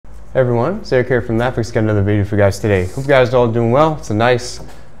Hey everyone, Sarah here from MacBook's got another video for you guys today. Hope you guys are all doing well. It's a nice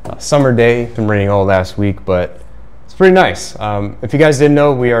summer day. It's been raining all last week, but it's pretty nice. If you guys didn't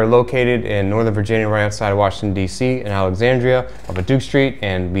know, we are located in Northern Virginia, right outside of Washington, D.C. in Alexandria off of Duke Street,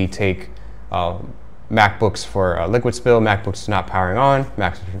 and we take MacBooks for liquid spill, MacBooks not powering on,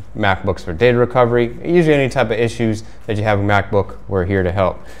 MacBooks for data recovery. Usually any type of issues that you have with MacBook, we're here to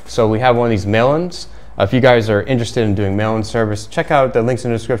help. So we have one of these mail-ins. If you guys are interested in doing mail-in service, check out the links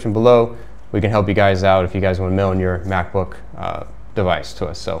in the description below. We can help you guys out if you guys want to mail in your MacBook device to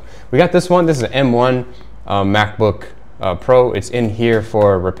us. So we got this one. This is an M1 MacBook Pro. It's in here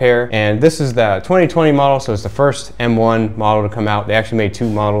for repair. And this is the 2020 model, so it's the first M1 model to come out. They actually made two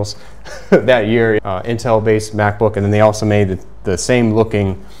models that year, Intel-based MacBook, and then they also made the same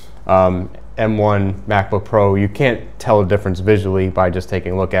looking M1 MacBook Pro. You can't tell the difference visually by just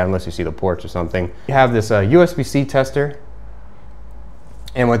taking a look at it unless you see the ports or something. You have this USB-C tester,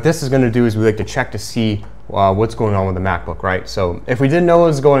 and what this is going to do is we like to check to see what's going on with the MacBook, right? So if we didn't know what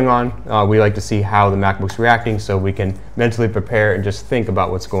was going on, we like to see how the MacBook's reacting so we can mentally prepare and just think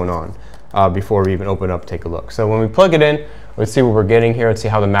about what's going on before we even open up, take a look. So when we plug it in, let's see what we're getting here. Let's see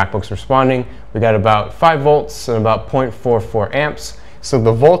how the MacBook's responding. We got about 5 volts and about 0.44 amps. So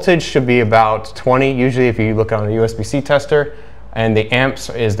the voltage should be about 20, usually if you look on a USB-C tester, and the amps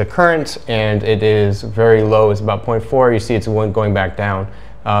is the current, and it is very low, it's about 0.4. You see it's going back down,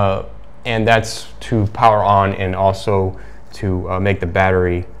 and that's to power on and also to make the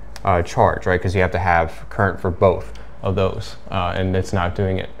battery charge, right? Because you have to have current for both of those, and it's not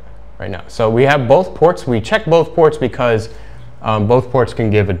doing it right now. So we have both ports. We check both ports because both ports can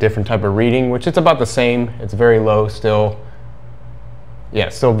give a different type of reading, which it's about the same. It's very low still. Yeah,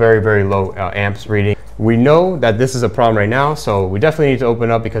 still very, very low amps reading. We know that this is a problem right now, so we definitely need to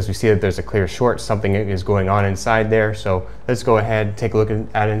open up because we see that there's a clear short. Something is going on inside there. So let's go ahead, take a look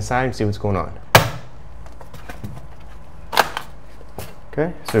at it inside and see what's going on.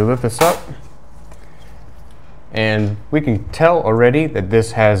 Okay, so lift this up. And we can tell already that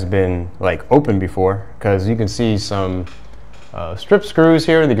this has been like opened before because you can see some strip screws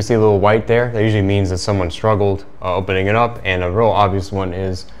here. You can see a little white there. That usually means that someone struggled opening it up, and a real obvious one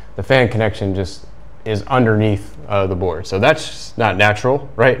is the fan connection just is underneath the board. So that's not natural,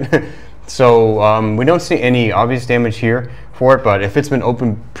 right? So we don't see any obvious damage here for it, but if it's been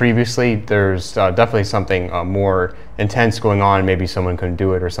opened previously, there's definitely something more intense going on. Maybe someone couldn't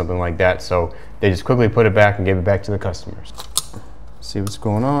do it or something like that. So they just quickly put it back and gave it back to the customers. See what's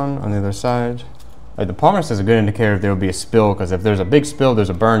going on the other side. The polymer is a good indicator if there will be a spill, because if there's a big spill,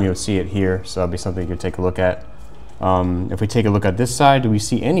 there's a burn, you'll see it here. So that'll be something you can take a look at. If we take a look at this side, do we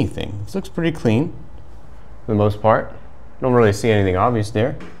see anything? This looks pretty clean for the most part. Don't really see anything obvious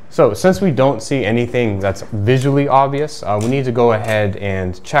there. So since we don't see anything that's visually obvious, we need to go ahead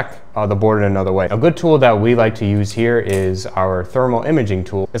and check the board in another way. A good tool that we like to use here is our thermal imaging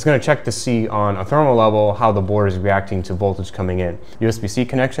tool. It's going to check to see on a thermal level how the board is reacting to voltage coming in. USB-C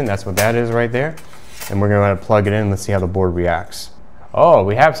connection, that's what that is right there. And we're going to plug it in. Let's see how the board reacts. Oh,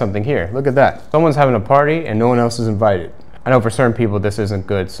 we have something here. Look at that. Someone's having a party and no one else is invited. I know for certain people this isn't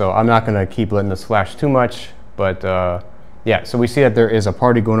good, so I'm not going to keep letting this flash too much. But yeah, so we see that there is a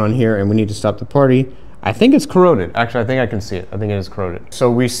party going on here and we need to stop the party. I think it's corroded. Actually, I think I can see it. I think it is corroded. So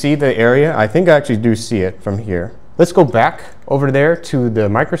we see the area. I think I actually do see it from here. Let's go back over there to the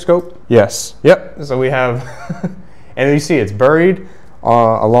microscope. Yes. Yep. So we have, and you see it's buried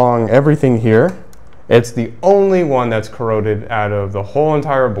along everything here. It's the only one that's corroded out of the whole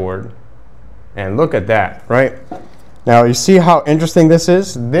entire board. And look at that, right? Now you see how interesting this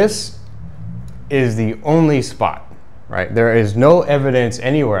is? This is the only spot, right? There is no evidence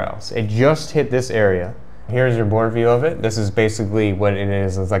anywhere else. It just hit this area. Here's your board view of it. This is basically what it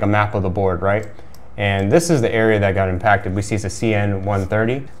is. It's like a map of the board, right? And this is the area that got impacted. We see it's a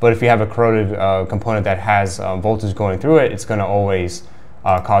CN130. But if you have a corroded component that has voltage going through it, it's going to always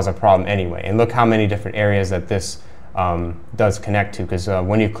cause a problem anyway. And look how many different areas that this does connect to, because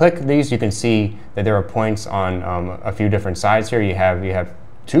when you click these, you can see that there are points on a few different sides here. You have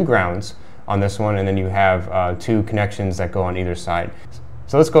 2 grounds on this one, and then you have 2 connections that go on either side.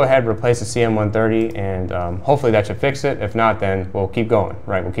 So let's go ahead and replace the CM130, and hopefully that should fix it. If not, then we'll keep going,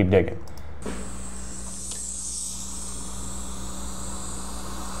 right? We'll keep digging.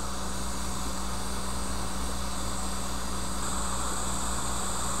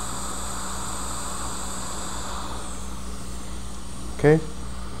 Okay,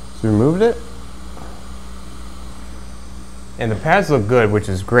 so we removed it. And the pads look good, which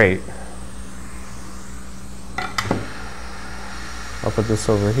is great. I'll put this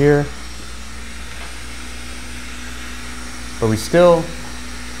over here. But we still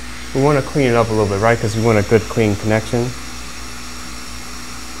we want to clean it up a little bit, right? Because we want a good clean connection.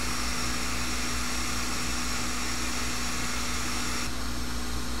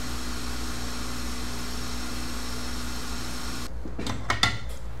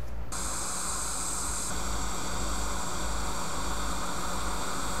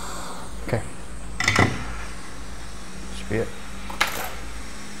 Okay. Should be it.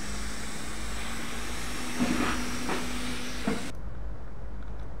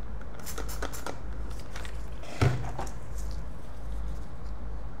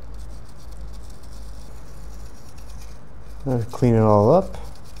 Let's clean it all up.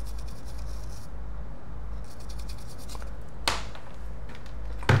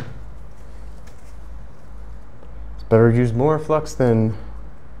 It's better to use more flux than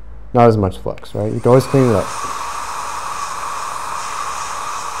not as much flux, right? You can always clean it up.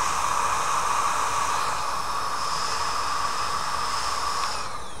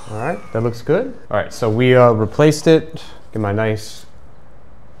 All right, that looks good. All right, so we replaced it. Get my nice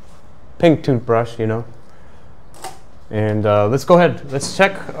pink toothbrush, you know. And let's go ahead, let's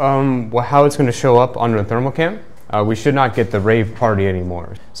check how it's going to show up on the thermal cam. We should not get the rave party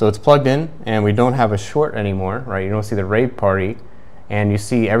anymore. So it's plugged in and we don't have a short anymore, right? You don't see the rave party and you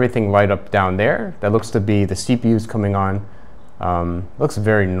see everything light up down there. That looks to be the CPU's coming on. Looks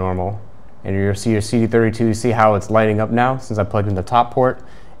very normal. And you'll see your CD32, you see how it's lighting up now since I plugged in the top port.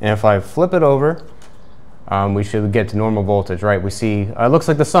 And if I flip it over, we should get to normal voltage, right? We see, it looks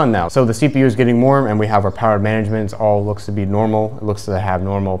like the sun now. So the CPU is getting warm and we have our power management. It all looks to be normal. It looks to have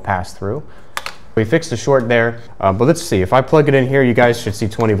normal pass through. We fixed the short there, but let's see. If I plug it in here, you guys should see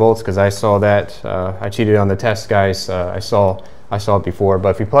 20 volts because I saw that. I cheated on the test, guys. I saw it before, but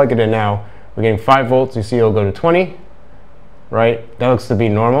if you plug it in now, we're getting 5 volts. You see it'll go to 20, right? That looks to be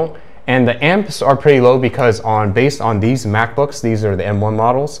normal. And the amps are pretty low because based on these MacBooks, these are the M1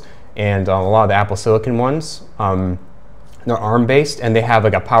 models, and a lot of the Apple Silicon ones, they're ARM based and they have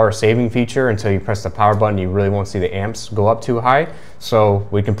like a power saving feature. Until you press the power button, you really won't see the amps go up too high. So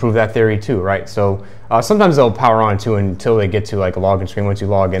we can prove that theory too, right? So sometimes they'll power on too until they get to like a login screen. Once you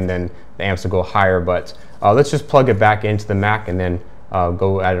log in, then the amps will go higher. But let's just plug it back into the Mac and then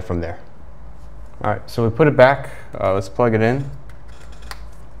go at it from there. All right, so we put it back. Let's plug it in.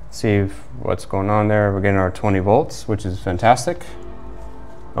 See what's going on there. We're getting our 20 volts, which is fantastic.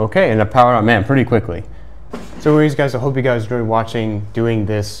 Okay, and it powered on, man, pretty quickly. So anyways, guys, I hope you guys enjoyed doing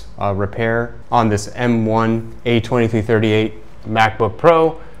this repair on this M1 A2338 MacBook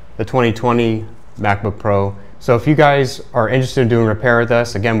Pro, the 2020 MacBook Pro. So if you guys are interested in doing repair with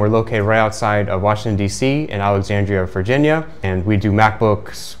us, again, we're located right outside of Washington, D.C. in Alexandria, Virginia. And we do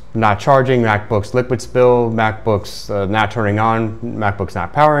MacBooks not charging, MacBooks liquid spill, MacBooks not turning on, MacBooks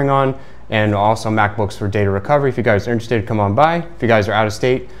not powering on, and also MacBooks for data recovery. If you guys are interested, come on by. If you guys are out of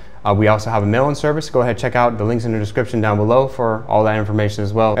state, we also have a mail-in service. Go ahead, check out the links in the description down below for all that information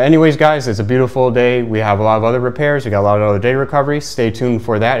as well. Anyways, guys, it's a beautiful day. We have a lot of other repairs. We got a lot of other data recovery. Stay tuned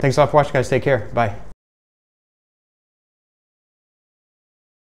for that. Thanks a lot for watching, guys. Take care. Bye.